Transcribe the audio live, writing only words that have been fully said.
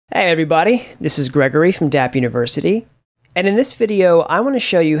Hey everybody, this is Gregory from Dapp University, and in this video I want to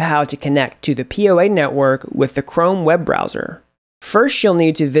show you how to connect to the POA network with the Chrome web browser. First, you'll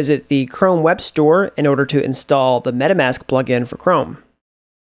need to visit the Chrome Web Store in order to install the Metamask plugin for Chrome.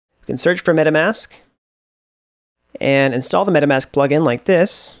 You can search for Metamask and install the Metamask plugin like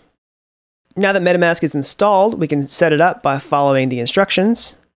this. Now that Metamask is installed, we can set it up by following the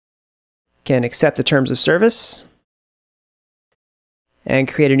instructions. Can accept the terms of service and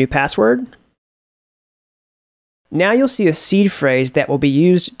create a new password. Now you'll see a seed phrase that will be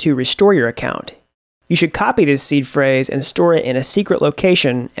used to restore your account. You should copy this seed phrase and store it in a secret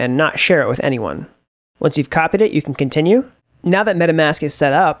location and not share it with anyone. Once you've copied it, you can continue. Now that Metamask is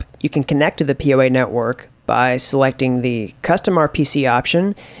set up, you can connect to the POA network by selecting the Custom RPC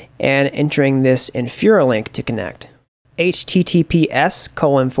option and entering this Infura link to connect.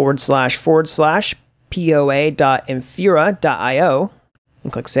 https://poa.infura.io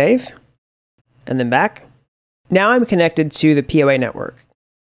and click Save, and then back. Now I'm connected to the POA network.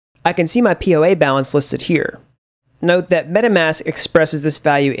 I can see my POA balance listed here. Note that Metamask expresses this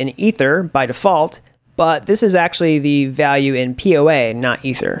value in Ether by default, but this is actually the value in POA, not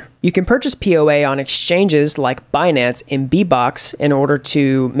Ether. You can purchase POA on exchanges like Binance and Bbox in order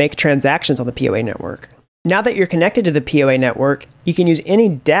to make transactions on the POA network. Now that you're connected to the POA network, you can use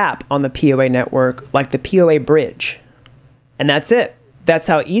any Dapp on the POA network, like the POA bridge. And that's it. That's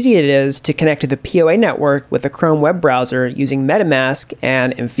how easy it is to connect to the POA network with the Chrome web browser using Metamask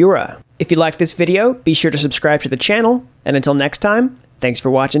and Infura. If you liked this video, be sure to subscribe to the channel, and until next time, thanks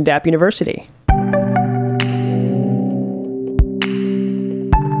for watching Dapp University.